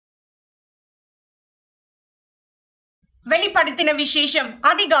வெளிப்படுத்தின விசேஷம்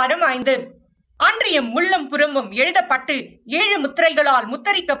அதிகாரம் 5. அன்றியும் உள்ளம் புறமும் எழுதப்பட்டு 7 முத்திரைகளால்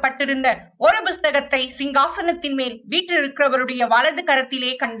முத்தரிக்கப்பட்டிருந்த ஒரு புஸ்தகத்தை சிங்காசனத்தின் மேல் வீற்றிருக்கிறவருடைய வலது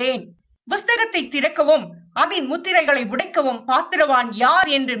கரத்திலே கண்டேன். புஸ்தகத்தை திறக்கவும் அதன் முத்திரைகளை உடைக்கவும் பாத்திரவான் யார்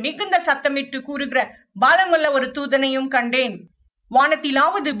என்று மிகுந்த சத்தமிட்டு கூறுகிற பலமுள்ள ஒரு தூதனையும் கண்டேன்.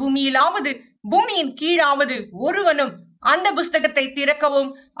 வானத்திலாவது பூமியிலாவது பூமியின் கீழாவது ஒருவனும் அந்த புஸ்தகத்தை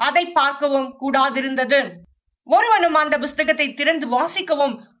திறக்கவும் அதை பார்க்கவும் கூடாதிருந்தது. ஒருவனும் அந்த புஸ்தகத்தை திறந்து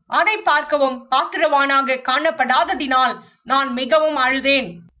வாசிக்கவும் அதை பார்க்கவும் பாத்திரவானாக காணப்படாததினால் நான் மிகவும் அழுதேன்.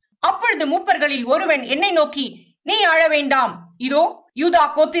 அப்பொழுது மூப்பர்களில் ஒருவன் என்னை நோக்கி, நீ அழ வேண்டாம், இதோ யூதா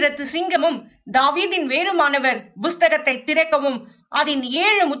கோத்திரத்து சிங்கமும் தாவீதின் வேருமானவர் புஸ்தகத்தை திறக்கவும் அதன்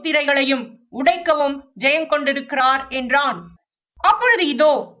 7 முத்திரைகளையும் உடைக்கவும் ஜெயம் கொண்டிருக்கிறார் என்றான். அப்பொழுது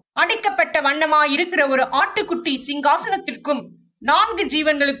இதோ அடைக்கப்பட்ட வண்ணமாயிருக்கிற ஒரு ஆட்டுக்குட்டி சிங்காசனத்திற்கும் 4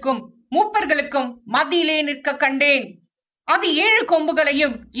 ஜீவன்களுக்கும் மூப்பர்களுக்கும் மத்தியிலே நிற்க கண்டேன். அது 7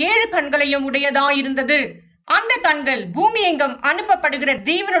 கொம்புகளையும் 7 கண்களையும் உடையதாயிருந்தது. அந்த கண்கள் பூமி எங்கும் அனுப்பப்படுகிற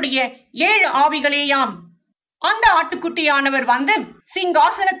தேவனுடைய 7 ஆவிகளேயாம். அந்த ஆட்டுக்குட்டியானவர் வந்து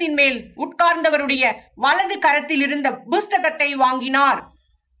சிங்காசனத்தின் மேல் உட்கார்ந்தவருடைய வலது கரத்தில் இருந்த புஸ்தகத்தை வாங்கினார்.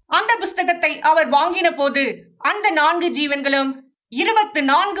 அந்த புஸ்தகத்தை அவர் வாங்கின போது அந்த 4 ஜீவன்களும்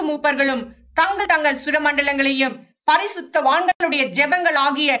 24 மூப்பர்களும் தங்கள் சுரமண்டலங்களையும் பரிசுத்தவான்களுடைய ஜெபங்கள்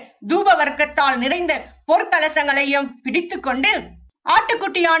ஆகிய தூப வர்க்கத்தால் நிறைந்த பொற்கலசங்களையும் பிடித்து கொண்டு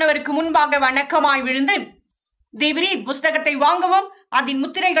ஆட்டுக்குட்டியானவருக்கு முன்பாக வணக்கமாய் விழுந்து, தேவரீர் புஸ்தகத்தை வாங்கவும் அதன்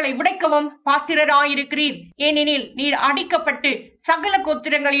முத்திரைகளை உடைக்கவும் பாத்திரராயிருக்கிறீர். ஏனெனில் நீர் அடிக்கப்பட்டு சகல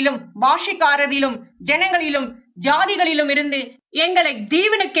கோத்திரங்களிலும் பாஷைக்காரரிலும் ஜனங்களிலும் ஜாதிகளிலும் இருந்து எங்களை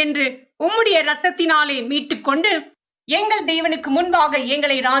தேவனுக்கென்று உம்முடைய இரத்தத்தினாலே மீட்டு கொண்டு எங்கள் தேவனுக்கு முன்பாக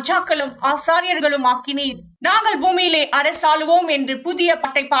எங்களை ராஜாக்களும் ஆசாரியர்களும் ஆக்கினீர். நாங்கள் பூமியிலே அரசாளுவோம் என்று புதிய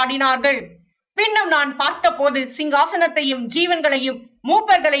பாட்டை பாடினார்கள். பின்னும் நான் பார்த்தபோது சிங்காசனத்தையும் ஜீவன்களையும்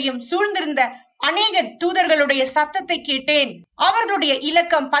மூப்பர்களையும் சூழ்ந்திருந்த அநேக தூதர்களுடைய சத்தத்தை கேட்டேன். அவர்களுடைய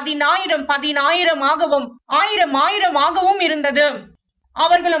இலக்கம் 10,000 ஆகவும் 1000 ஆகவும் இருந்தது.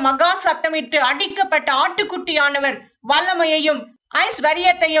 அவர்களும் மகா சத்தமிட்டு அடிக்கப்பட்ட ஆட்டுக்குட்டியானவர் வல்லமையையும்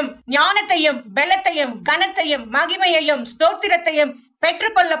ஐஸ்வரியத்தையும் ஞானத்தையும் பலத்தையும் கனத்தையும் மகிமையையும் ஸ்தோத்திரத்தையும்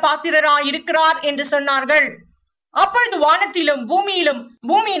பெற்றுக்கொள்ள பாத்திரராயிருக்கிறார் என்று சொன்னார்கள். அப்பொழுது வானத்திலும் பூமியிலும்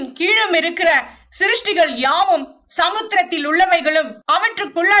பூமியின் கீழும் இருக்கிற சிருஷ்டிகள் யாவும் சமுத்திரத்தில் உள்ளவைகளும்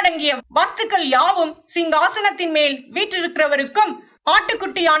அவற்றுக்குள்ளடங்கிய வஸ்துக்கள் யாவும் சிங்காசனத்தின் மேல் வீற்றிருக்கிறவருக்கும்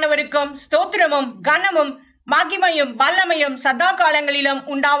ஆட்டுக்குட்டியானவருக்கும் ஸ்தோத்திரமும் கனமும் மகிமையும் வல்லமையும் சதா காலங்களிலும்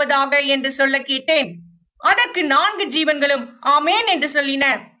உண்டாவதாக என்று சொல்ல கேட்டேன். அதற்கு 4 ஜீவன்களும் ஆமேன் என்று சொல்லின.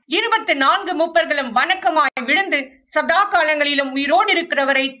 24 மூப்பர்களும் வணக்கமாய் விழுந்து சதா காலங்களிலும் உயிரோடு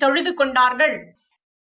இருக்கிறவரை தொழுது கொண்டார்கள்.